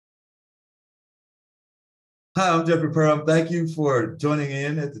Hi, I'm Jeffrey Perham. Thank you for joining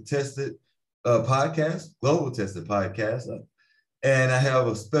in at the Tested podcast, Global Tested podcast. And I have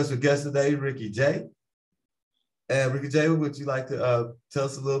a special guest today, Ricky J. And Ricky J, would you like to tell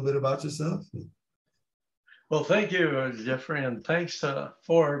us a little bit about yourself? Well, thank you, Jeffrey, and thanks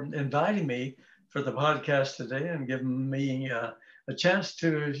for inviting me for the podcast today and giving me a chance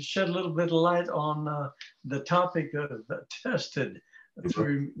to shed a little bit of light on the topic of tested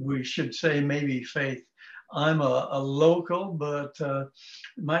through, we should say, maybe faith. I'm a local, but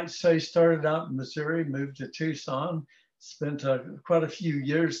might say started out in Missouri, moved to Tucson, spent quite a few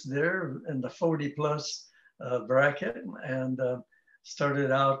years there in the 40 plus bracket, and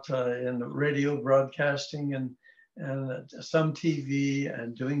started out in radio broadcasting and some TV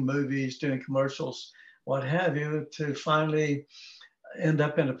and doing movies, doing commercials, what have you, to finally end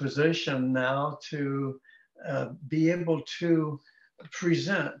up in a position now to be able to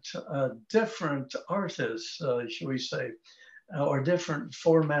present different artists, should we say, or different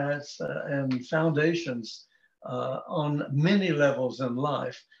formats and foundations on many levels in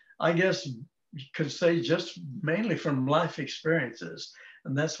life. I guess you could say just mainly from life experiences.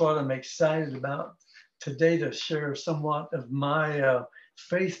 And that's what I'm excited about today, to share somewhat of my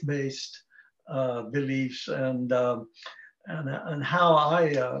faith-based beliefs and how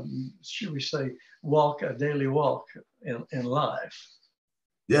I, should we say, walk a daily walk in life.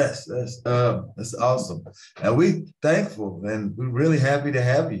 Yes, that's awesome. And we thankful and we're really happy to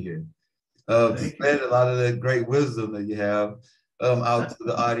have you here to Thank you. spread a lot of the great wisdom that you have out to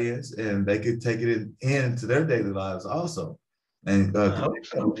the audience and they could take it into their daily lives also and I hope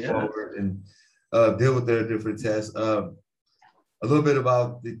so, move yes. forward and deal with their different tests. A little bit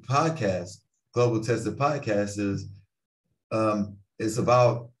about the podcast, Global Tested Podcast, is it's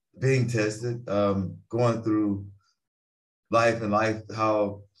about being tested, going through life and life,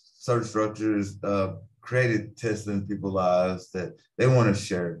 how certain structures created testing in people's lives that they want to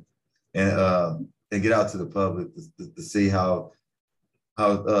share and get out to the public to see how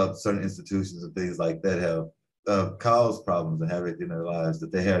certain institutions and things like that have caused problems and havoc in their lives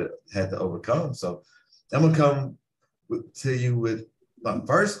that they had to overcome. So I'm gonna come to you with my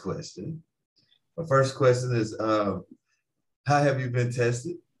first question. My first question is, how have you been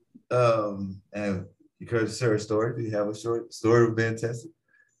tested? And you could share a story. Do you have a short story of being tested?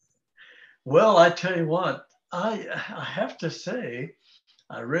 Well, I tell you what, I have to say,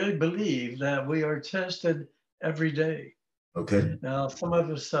 I really believe that we are tested every day. Okay. Now, some of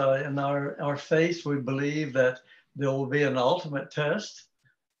us in our faith, we believe that there will be an ultimate test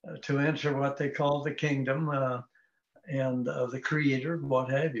to enter what they call the kingdom and the creator, what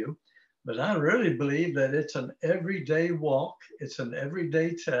have you. But I really believe that it's an everyday walk, it's an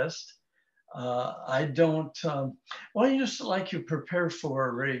everyday test. I don't, well, you just like you prepare for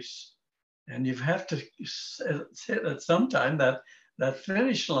a race and you have to hit at some time that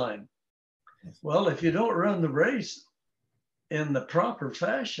finish line. Well, if you don't run the race in the proper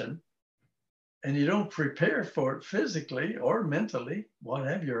fashion and you don't prepare for it physically or mentally, what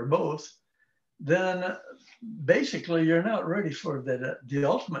have you, or both, then basically you're not ready for the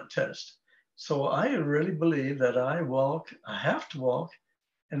ultimate test. So I really believe that I have to walk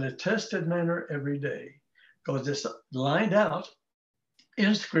in a tested manner every day because it's lined out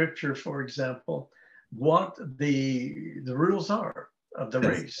in scripture, for example, what the rules are of the Yes.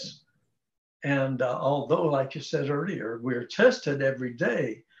 race. And although, like you said earlier, we're tested every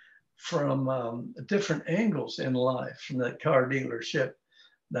day from different angles in life, from that car dealership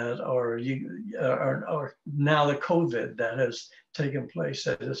that are now the COVID that has taken place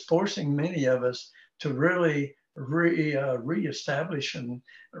that is forcing many of us to really reestablish and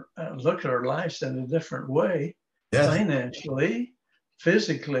look at our lives in a different way, Yes. financially,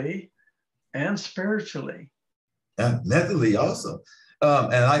 physically, and spiritually. Yeah, mentally also.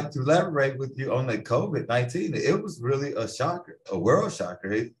 And I to elaborate with you on the COVID-19, it was really a shocker, a world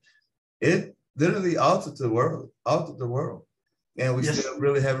shocker. It literally altered the world. And we Yes, still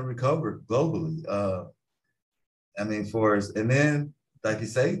really haven't recovered globally. I mean, for us, and then, like you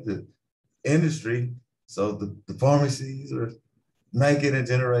say, the industry, so the pharmacies are making and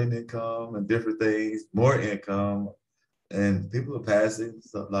generating income and different things, more income, and people are passing.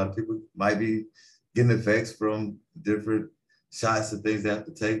 So a lot of people might be getting effects from different shots and things they have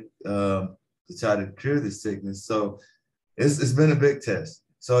to take to try to cure this sickness. So it's been a big test.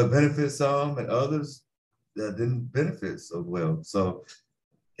 So it benefits some and others that didn't benefit so well. So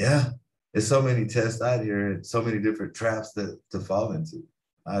yeah, there's so many tests out here and so many different traps that to fall into.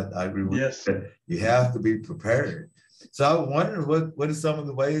 I agree with yes. you. You have to be prepared. So I wonder what are some of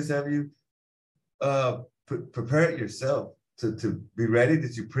the ways have you prepare yourself to be ready?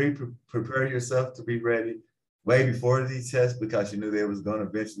 Did you prepare yourself to be ready? way before these tests because you knew they was going to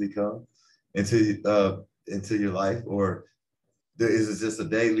eventually come into your life, or is it just a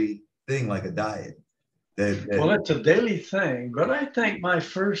daily thing like a diet? Well, it's a daily thing, but I think my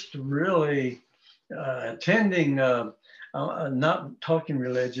first really attending, not talking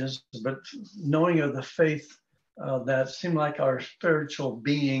religions, but knowing of the faith that seemed like our spiritual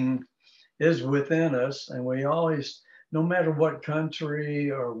being is within us. And we always, no matter what country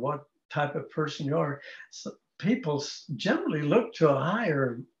or what type of person you are, people generally look to a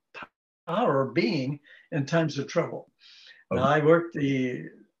higher power or being in times of trouble. Now, I worked the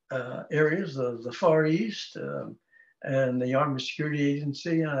areas of the Far East and the Army Security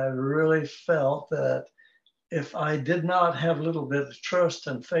Agency, and I really felt that if I did not have a little bit of trust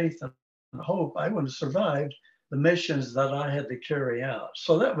and faith and hope, I wouldn't have survived the missions that I had to carry out.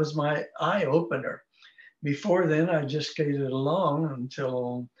 So that was my eye opener. Before then, I just skated along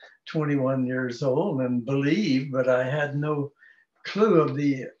until 21 years old and believed, but I had no clue of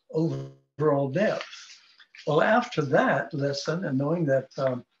the overall depth. Well, after that lesson and knowing that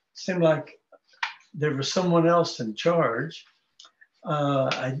seemed like there was someone else in charge,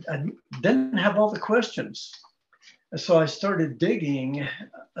 I didn't have all the questions. So I started digging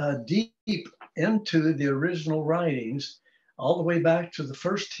deep into the original writings, all the way back to the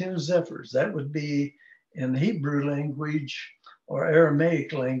first 10 Zephyrs. That would be in Hebrew language or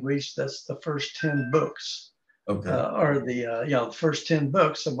Aramaic language. That's the first 10 books. Okay. Or the first 10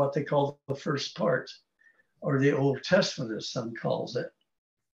 books of what they call the first part, or the Old Testament, as some calls it.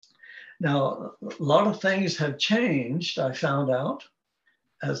 Now, a lot of things have changed, I found out,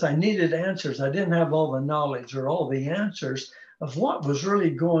 as I needed answers. I didn't have all the knowledge or all the answers of what was really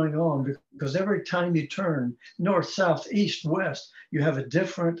going on, because every time you turn north, south, east, west, you have a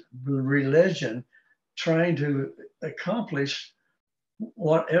different religion trying to accomplish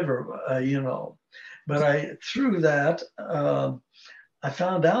whatever, But through that, I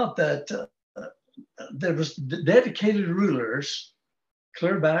found out that there was dedicated rulers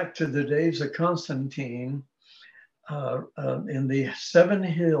clear back to the days of Constantine in the Seven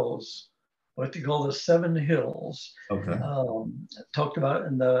Hills, what they call the Seven Hills, okay. Talked about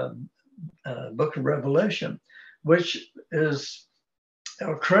in the book of Revelation, which is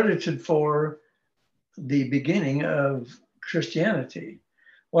credited for the beginning of Christianity.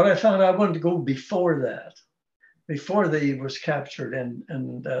 What I found, I wanted to go before that, before they was captured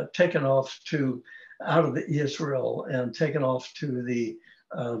and taken off out of Israel and taken off to the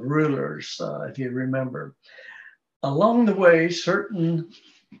rulers, if you remember. Along the way, certain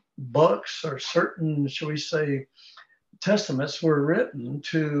books or certain, shall we say, testaments were written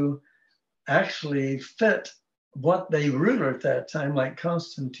to actually fit what they ruled at that time, like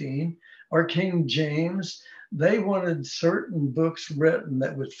Constantine or King James. They wanted certain books written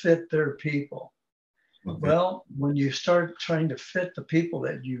that would fit their people. Okay. Well, when you start trying to fit the people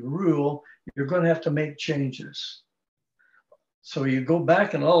that you rule, you're going to have to make changes. So you go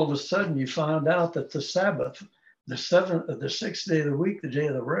back and all of a sudden you find out that the Sabbath, the sixth day of the week, the day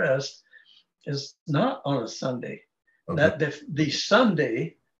of the rest, is not on a Sunday. Okay. That the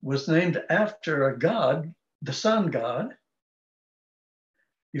Sunday was named after a god, the sun god.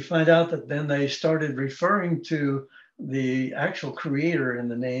 You find out that then they started referring to the actual creator in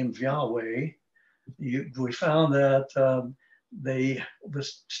the name of Yahweh. We found that they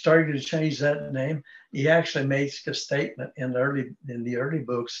was starting to change that name. He actually makes a statement in the early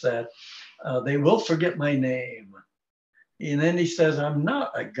books that they will forget my name. And then he says, I'm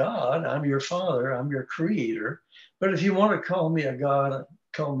not a god, I'm your father, I'm your creator. But if you want to call me a god,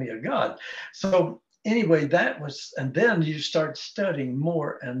 call me a god. So anyway, that was, and then you start studying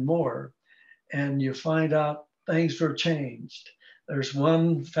more and more, and you find out things were changed. There's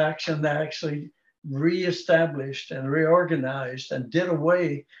one faction that actually reestablished and reorganized and did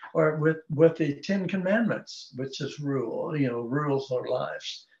away with the 10 Commandments, which is rules our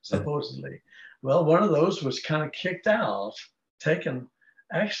lives, supposedly. Well, one of those was kind of kicked out, taken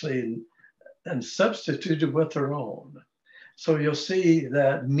actually and substituted with their own. So you'll see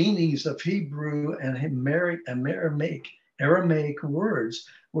that meanings of Hebrew and Aramaic words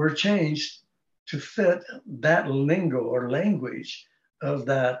were changed to fit that lingo or language of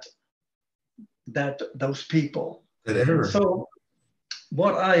those people. So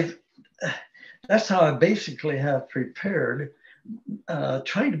that's how I basically have prepared,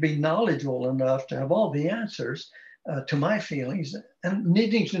 trying to be knowledgeable enough to have all the answers to my feelings and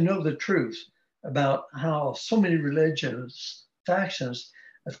needing to know the truth about how so many religions, factions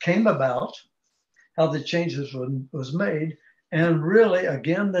have came about, how the changes was made, and really,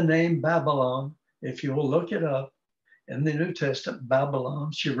 again, the name Babylon, if you will look it up in the New Testament,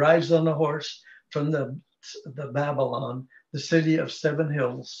 Babylon, she rides on a horse from the the Babylon, the city of seven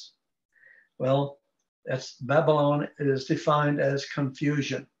hills? Well, that's Babylon is defined as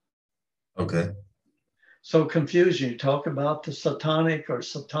confusion. Okay. So confusion, you talk about the satanic or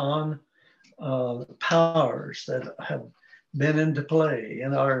Satan powers that have been into play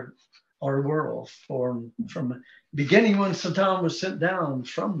in our world from beginning when Satan was sent down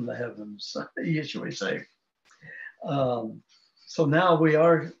from the heavens, should we say. So now we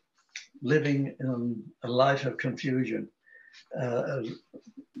are living in a life of confusion,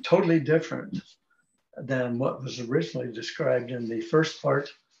 totally different than what was originally described in the first part,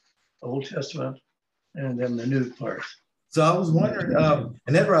 Old Testament, and then the new part. So I was wondering,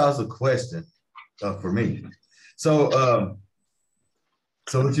 and that was a question for me. So,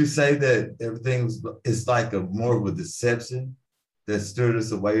 so would you say that everything is like more of a deception that steered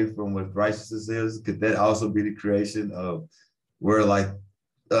us away from what righteousness is? Could that also be the creation of where like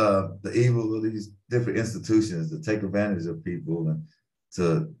the evil of these different institutions to take advantage of people and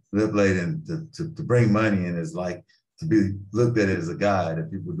to manipulate and to bring money in is like to be looked at as a god,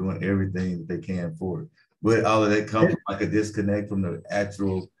 and people doing everything that they can for it? Would all of that come from like a disconnect from the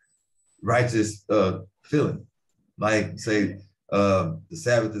actual righteous feeling? Like say the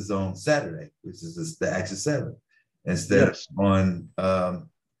Sabbath is on Saturday, which is the actual Sabbath, instead of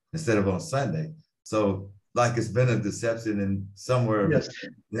on Sunday. So like it's been a deception in somewhere. Yes,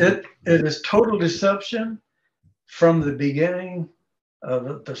 it is total deception from the beginning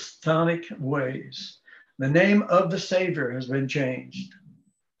of the Satanic ways. The name of the Savior has been changed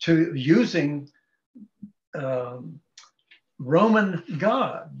to using Roman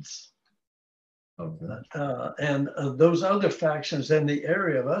gods. Okay. And those other factions in the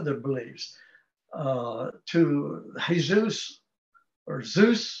area of other beliefs, to Jesus or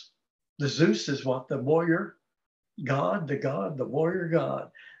Zeus. The Zeus is what? The warrior god, the warrior god.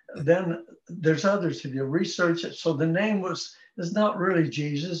 Then there's others if you research it. So the name is not really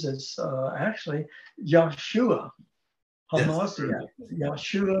Jesus, it's actually Yahshua HaMashiach,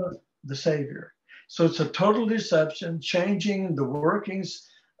 Yahshua the Savior. So it's a total deception, changing the workings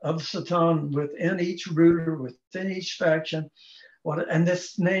of Satan within each ruler, within each faction. And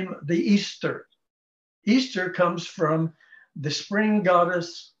this name, the Easter. Easter comes from the spring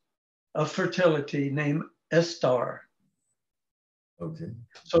goddess of fertility named Estar. Okay.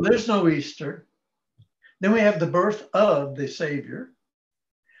 So there's no Easter. Then we have the birth of the Savior.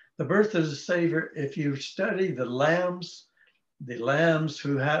 The birth of the Savior, if you study the lambs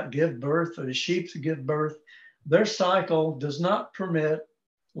who give birth, or the sheep who give birth, their cycle does not permit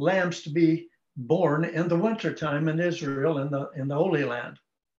lambs to be born in the wintertime in Israel, in the Holy Land.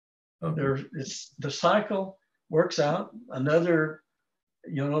 Okay. The cycle works out. Another,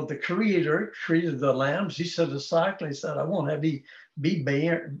 the Creator created the lambs. He said the cycle. He said, I won't have be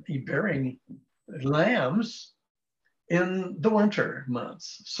bearing lambs in the winter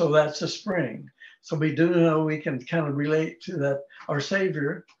months. So that's the spring. So we do know we can kind of relate to that. Our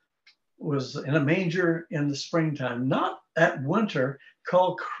Savior was in a manger in the springtime, not at winter,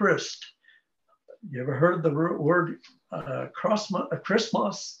 called Christ. You ever heard the word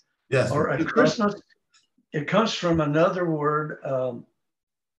Christmas? Yes. Or a Christmas? It comes from another word.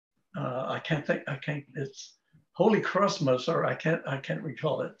 It's Holy Christmas, or I can't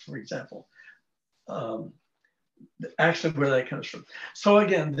recall it, for example. Actually, where that comes from. So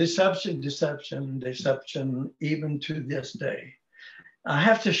again, deception, even to this day. I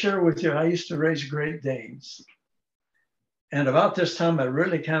have to share with you, I used to raise Great Danes. And about this time, it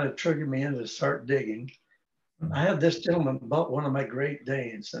really kind of triggered me in to start digging. I had this gentleman bought one of my Great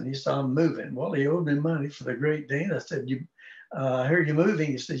Danes, and he saw him moving. Well, he owed me money for the Great Dane. I said, I hear you moving.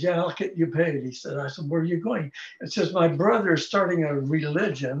 He said, yeah, I'll get you paid. I said, where are you going? It says, my brother is starting a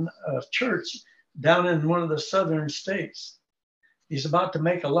religion, a church down in one of the southern states. He's about to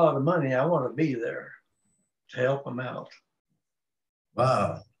make a lot of money. I want to be there to help him out.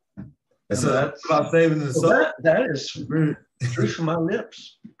 Wow. That's about saving the soul. That is true from my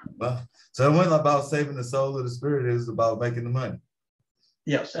lips. Wow. So it wasn't about saving the soul of the spirit, it was about making the money.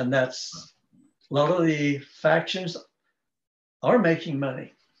 Yes, and that's a lot of the factions are making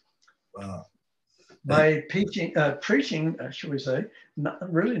money. Wow. By preaching, should we say,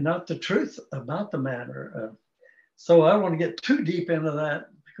 not the truth about the matter. So I don't want to get too deep into that,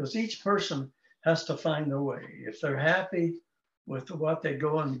 because each person has to find their way. If they're happy with what they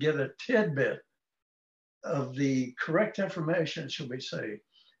go and get a tidbit of the correct information, shall we say,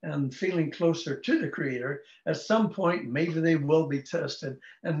 and feeling closer to the Creator, at some point, maybe they will be tested,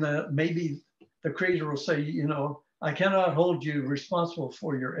 and maybe the Creator will say, I cannot hold you responsible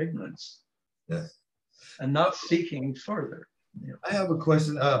for your ignorance. Yes. And not seeking further. I have a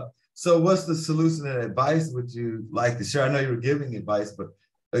question. So what's the solution and advice would you like to share? I know you were giving advice, but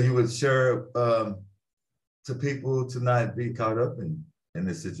you would share to people to not be caught up in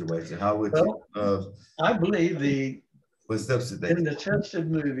this situation? How would Well, you, I believe what steps did they in the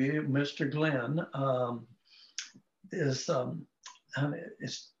Tested movie, Mr. Glenn is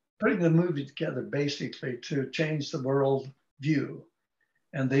putting the movie together basically to change the world view.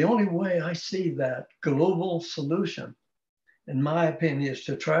 And the only way I see that global solution, in my opinion, is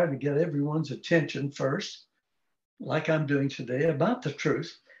to try to get everyone's attention first, like I'm doing today, about the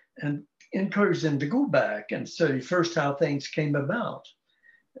truth, and encourage them to go back and study first how things came about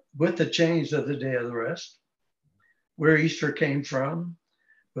with the change of the Day of the Rest, where Easter came from.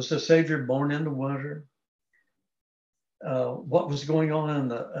 Was the Savior born in the winter? What was going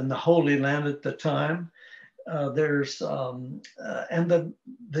on in the Holy Land at the time? And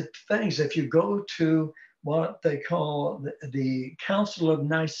the things, if you go to what they call the Council of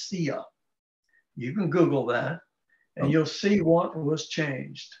Nicaea, you can Google that, and you'll see what was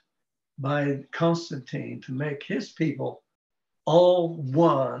changed by Constantine to make his people all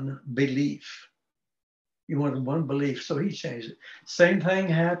one belief. He wanted one belief, so he changed it. Same thing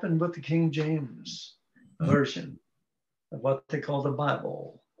happened with the King James Version of what they call the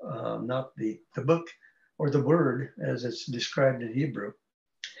Bible, not the book or the word as it's described in Hebrew.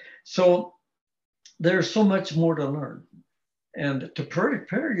 So there's so much more to learn. And to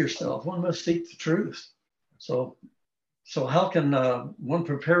prepare yourself, one must seek the truth. So how can one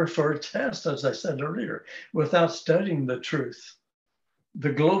prepare for a test, as I said earlier, without studying the truth?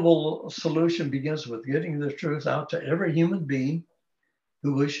 The global solution begins with getting the truth out to every human being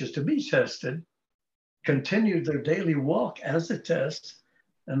who wishes to be tested, continue their daily walk as a test,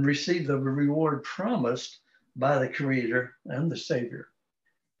 and receive the reward promised by the Creator and the Savior.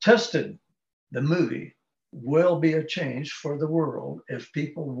 Tested, the movie, will be a change for the world if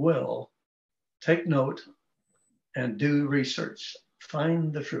people will take note and do research,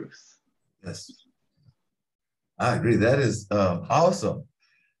 find the truth. Yes, I agree. That is awesome.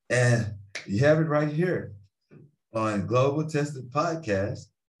 And you have it right here on Global Tested Podcast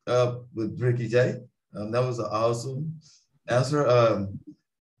with Ricky J. That was an awesome answer.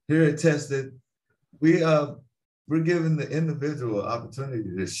 Here at Tested, we're giving the individual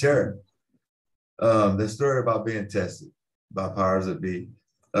opportunity to share the story about being tested by powers that be.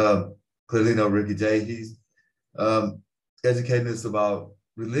 Clearly, know Ricky J. He's educating us about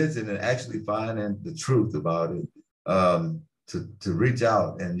religion and actually finding the truth about it, to reach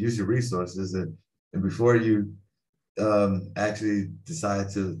out and use your resources. And before you actually decide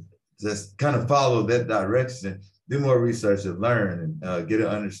to just kind of follow that direction, do more research and learn and get an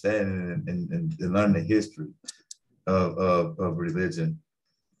understanding and learn the history of religion,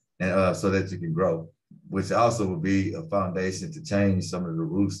 and so that you can grow, which also will be a foundation to change some of the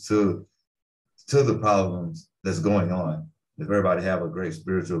roots to the problems that's going on. If everybody have a great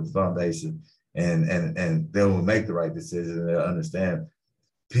spiritual foundation and they will make the right decision and they'll understand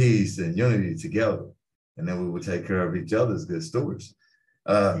peace and unity together, and then we will take care of each other as good stewards.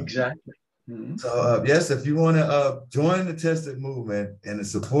 Exactly. Mm-hmm. So yes, if you want to join the Tested movement and to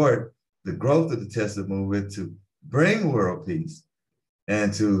support the growth of the Tested movement to bring world peace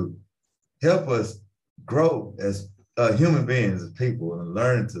and to help us grow as human beings, as people, and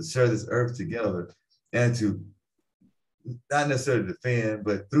learn to share this earth together, and to not necessarily defend,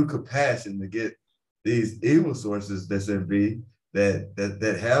 but through compassion to get these evil sources that's in be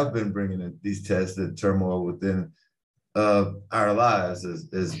that have been bringing in these tests and turmoil within our lives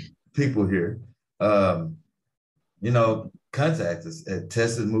as people here. Contact us at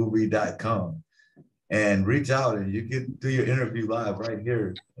testedmovie.com and reach out, and you can do your interview live right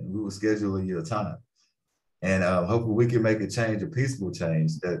here, and we will schedule your time. And hopefully we can make a change, a peaceful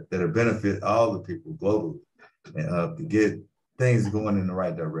change that'll benefit all the people globally, and to get things going in the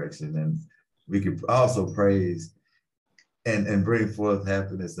right direction. And we can also praise and bring forth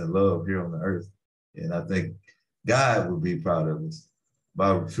happiness and love here on the earth. And I think God would be proud of us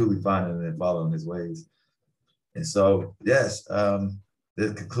by truly finding and following his ways. And so, yes,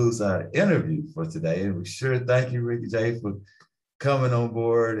 that concludes our interview for today. And we sure thank you, Ricky J, for coming on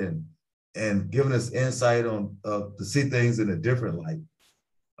board and giving us insight on to see things in a different light,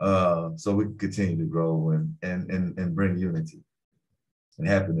 so we can continue to grow and bring unity and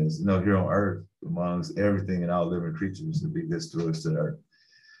happiness, here on earth amongst everything and all living creatures, to be good stewards to the earth.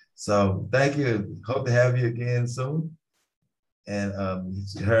 So thank you. Hope to have you again soon. And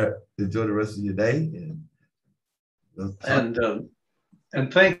enjoy the rest of your day.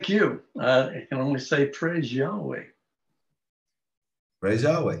 And thank you. I can only say praise Yahweh. Praise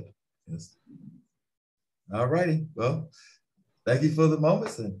Yahweh. Yes. All righty. Well, thank you for the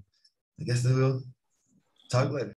moments, and I guess we'll talk later.